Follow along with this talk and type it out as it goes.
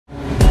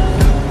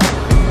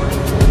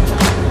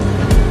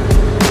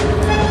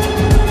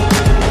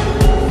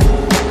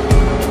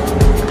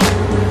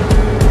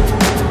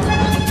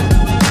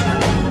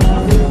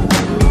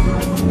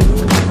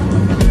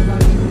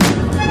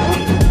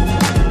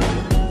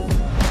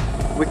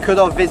we could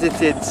have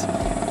visited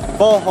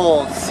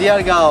Bohol,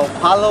 Siargao,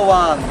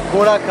 Palawan,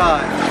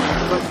 Boracay,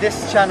 but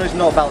this channel is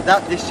not about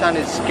that. This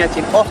channel is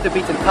getting off the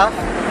beaten path,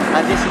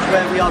 and this is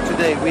where we are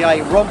today. We are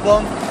in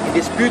Romblon, in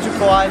this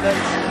beautiful island,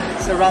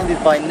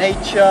 surrounded by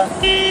nature,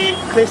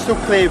 crystal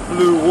clear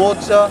blue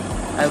water,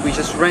 and we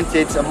just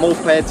rented a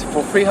moped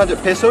for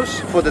 300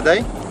 pesos for the day.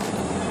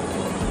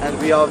 And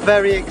we are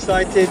very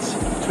excited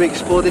to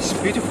explore this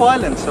beautiful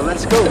island, so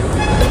let's go.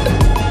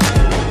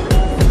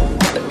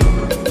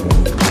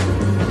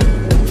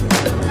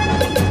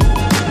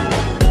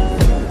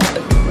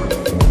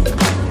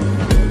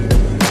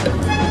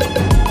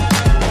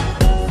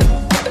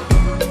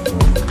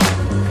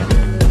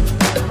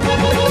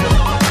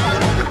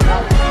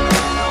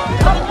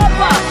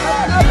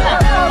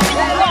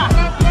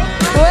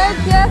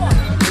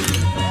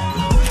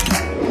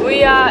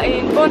 We are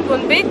in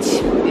Romblon beach.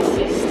 This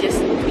is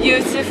just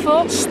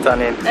beautiful.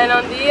 Stunning. And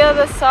on the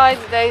other side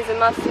there is a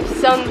massive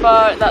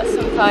sandbar that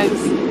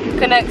sometimes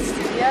connects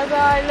to the other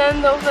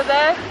island over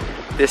there.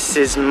 This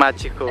is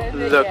magical.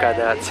 Look at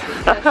that.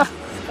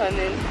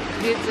 Stunning,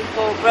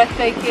 beautiful,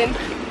 breathtaking.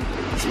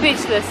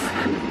 Speechless.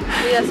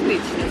 We are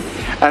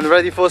speechless. And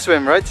ready for a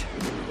swim, right?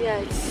 Yeah,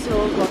 it's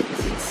so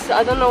hot.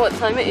 I don't know what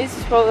time it is.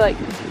 It's probably like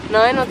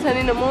 9 or 10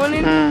 in the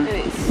morning, and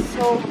it's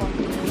so hot.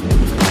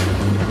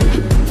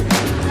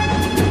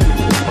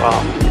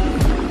 Wow,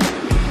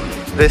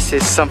 this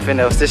is something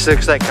else. This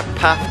looks like a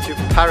path to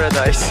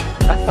paradise.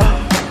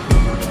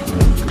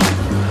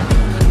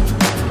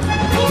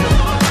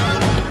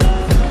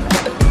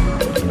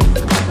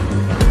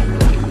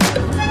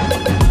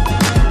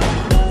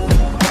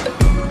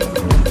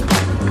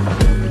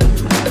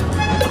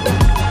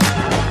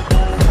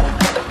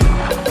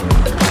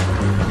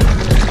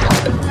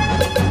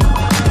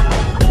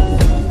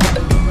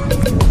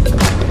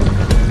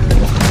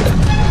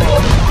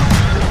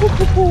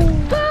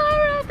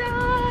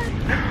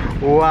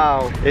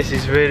 Wow, this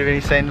is really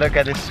insane. Look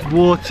at this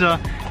water.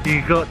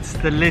 You got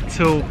the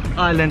little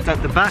island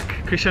at the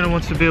back. Cristiano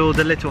wants to build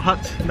a little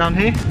hut down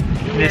here.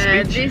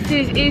 Yeah, this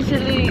is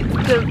easily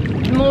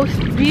the most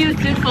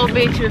beautiful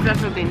beach we've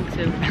ever been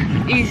to.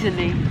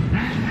 Easily.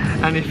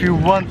 And if you're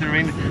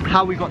wondering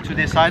how we got to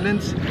this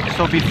island,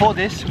 so before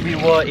this we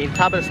were in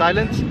Tabas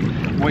Island,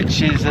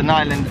 which is an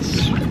island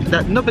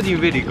that nobody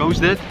really goes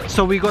there.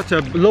 So we got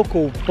a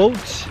local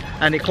boat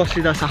and it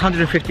costed us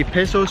 150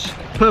 pesos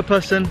per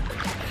person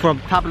from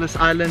Tabas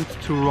Island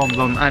to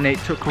Romblon, and it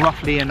took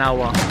roughly an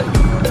hour.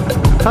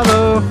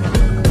 Hello!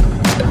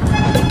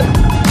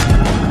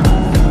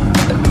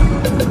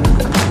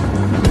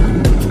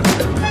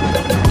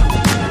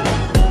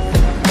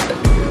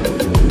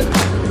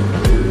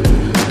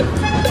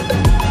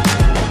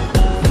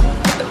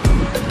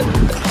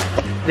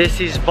 This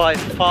is by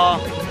far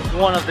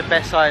one of the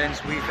best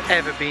islands we've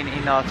ever been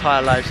in our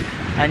entire lives,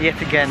 and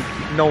yet again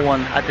no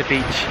one at the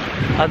beach.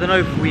 I don't know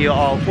if we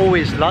are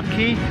always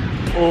lucky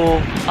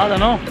or I don't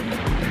know.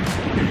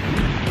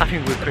 I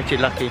think we're pretty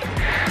lucky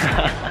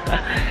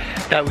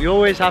that we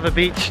always have a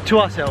beach to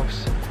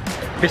ourselves.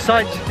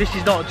 Besides, this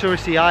is not a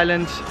touristy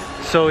island,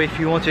 so if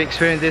you want to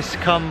experience this,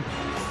 come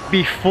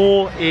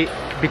before it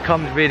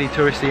becomes really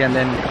touristy, and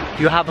then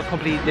you have a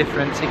completely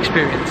different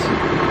experience.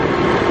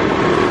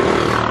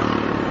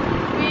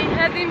 We're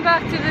heading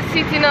back to the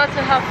city now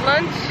to have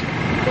lunch.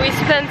 We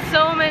spent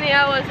so many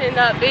hours in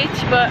that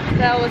beach, but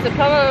there was a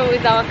problem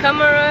with our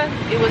camera.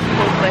 It was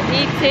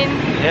overheating,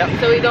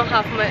 so we don't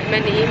have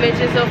many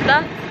images of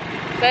that.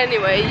 But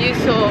anyway, you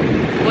saw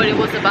what it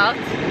was about.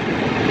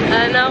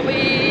 And now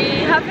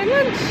we having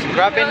lunch.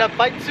 Grabbing a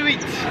bite to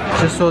eat.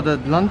 Just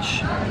ordered lunch,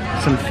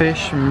 some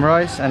fish, some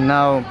rice, and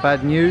now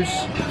bad news.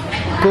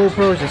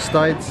 GoPro just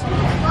died,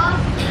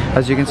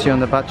 as you can see on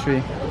the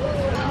battery.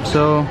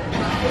 So,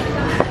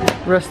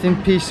 rest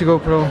in peace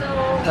GoPro,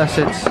 that's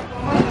it.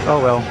 Oh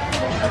well.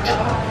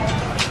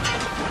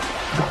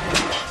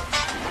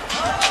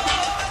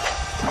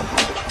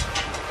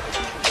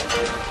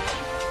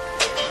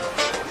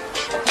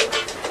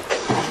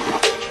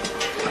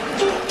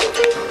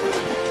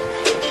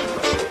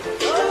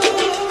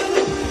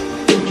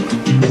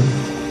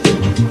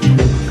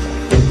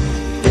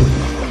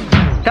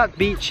 That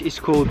beach is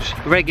called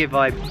Reggae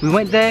Vibe. We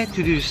went there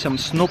to do some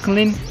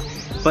snorkeling,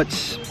 but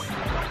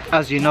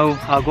as you know,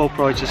 our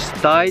GoPro just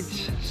died,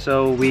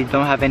 so we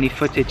don't have any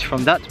footage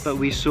from that. But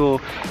we saw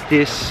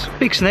this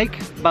big snake,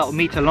 about a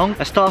meter long,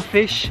 a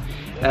starfish,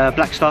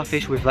 black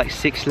starfish with like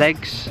 6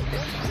 legs.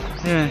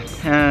 Yeah,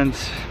 and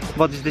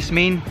what does this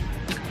mean?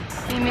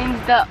 It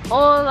means that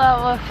all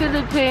our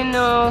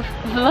Filipino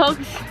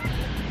vlogs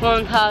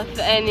won't have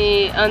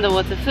any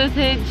underwater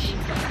footage.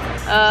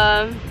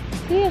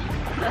 Yeah,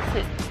 that's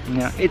it.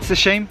 Yeah, it's a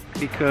shame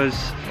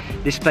because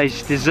this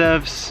place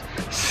deserves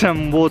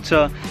some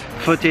water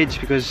footage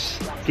because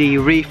the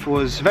reef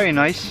was very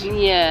nice.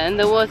 Yeah, and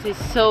the water is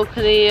so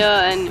clear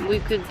and we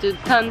could do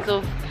tons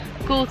of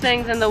cool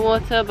things in the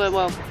water, but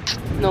well,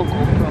 no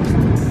GoPro.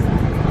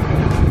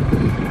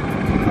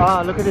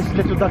 Ah, look at this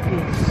little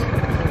duckies.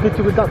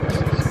 Little ducks.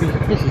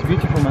 This is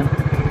beautiful, man.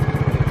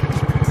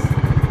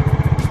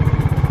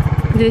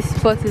 This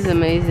spot is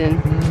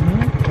amazing.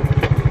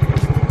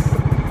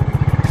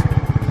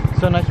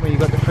 So nice when you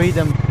got the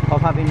freedom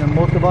of having a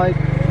motorbike,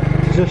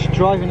 just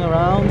driving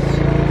around.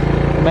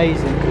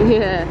 Amazing.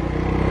 Yeah.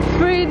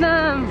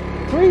 Freedom!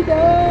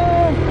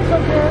 Freedom! What's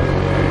up, girl?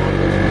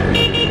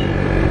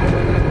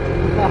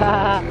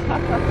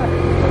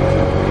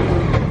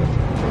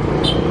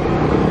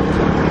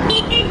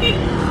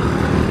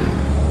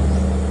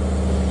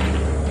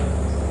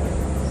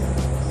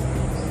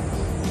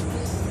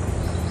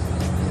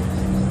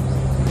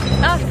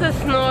 After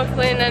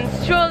snorkeling and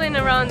strolling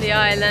around the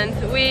island,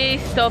 we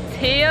stopped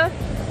here.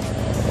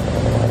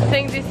 I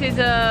think this is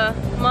a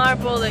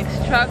marble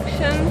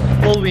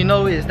extraction. All we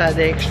know is that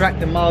they extract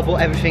the marble,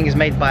 everything is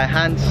made by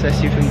hand. So let's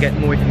see if we can get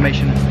more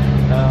information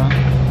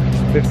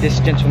with this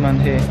gentleman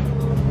here.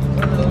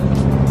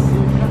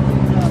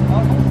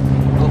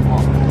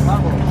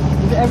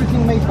 Is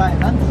everything made by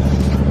hand?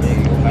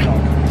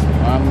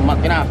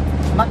 Makina.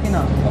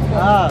 Makina.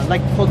 Ah,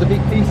 like for the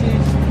big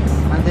pieces,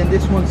 and then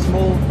this one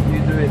small, you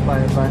do it by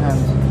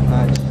hand.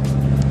 Nice.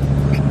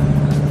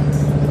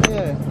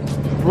 Yeah.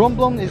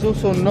 Romblon is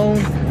also known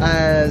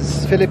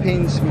as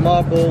Philippines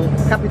marble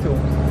capital.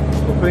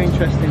 So very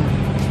interesting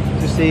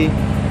to see,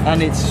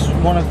 and it's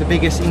one of the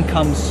biggest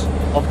incomes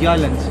of the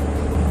island.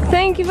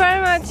 Thank you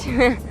very much.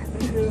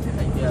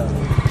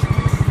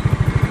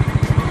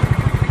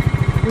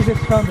 We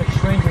just found the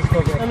strangest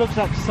of it. It looks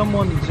like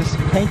someone just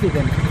painted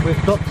them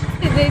with dots.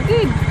 They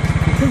did.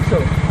 You think so?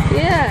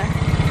 Yeah,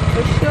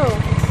 for sure.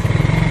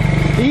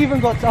 He even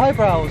got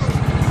eyebrows.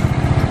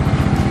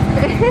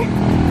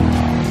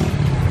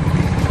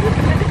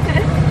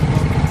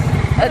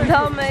 A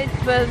doll made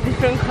for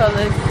different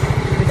colors.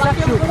 It's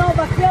actually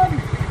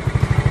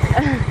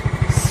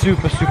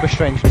super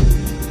strange.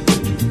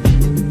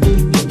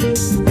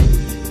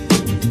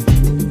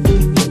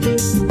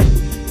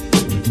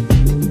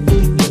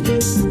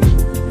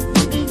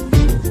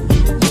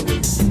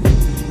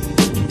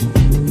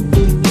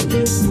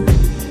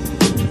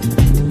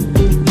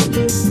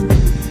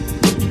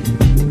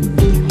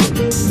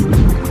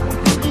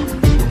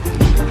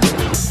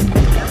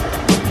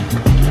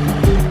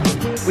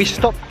 We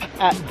stopped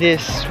at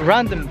this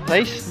random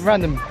place,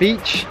 random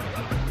beach.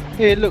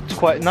 It looked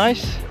quite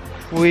nice.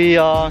 We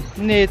are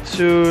near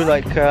to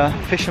like a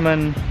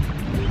fisherman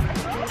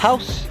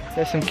house.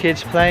 There's some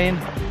kids playing.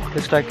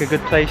 Looks like a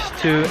good place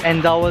to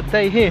end our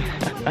day here.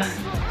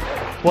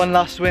 One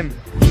last swim.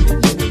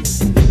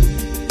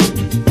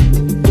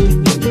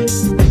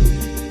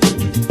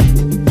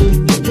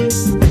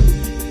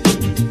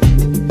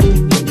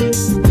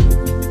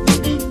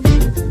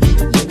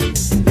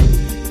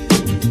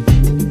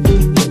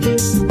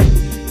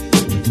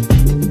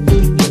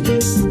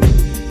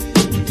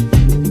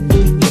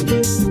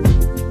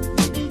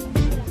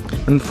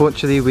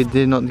 Unfortunately, we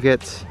did not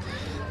get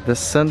the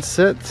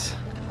sunset,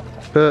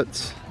 but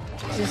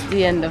just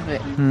the end of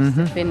it.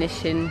 The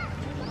finishing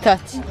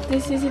touch.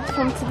 This is it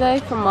from today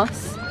from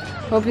us.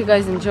 Hope you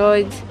guys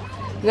enjoyed.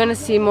 We're gonna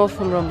see more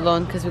from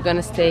Romblon because we're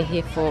gonna stay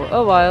here for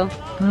a while.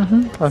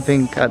 I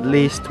think at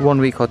least 1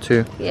 week or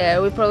two. Yeah,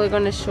 we're probably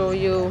gonna show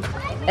you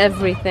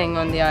everything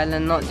on the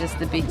island, not just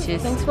the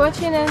beaches. Thanks for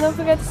watching and don't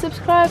forget to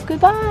subscribe.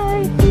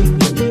 Goodbye.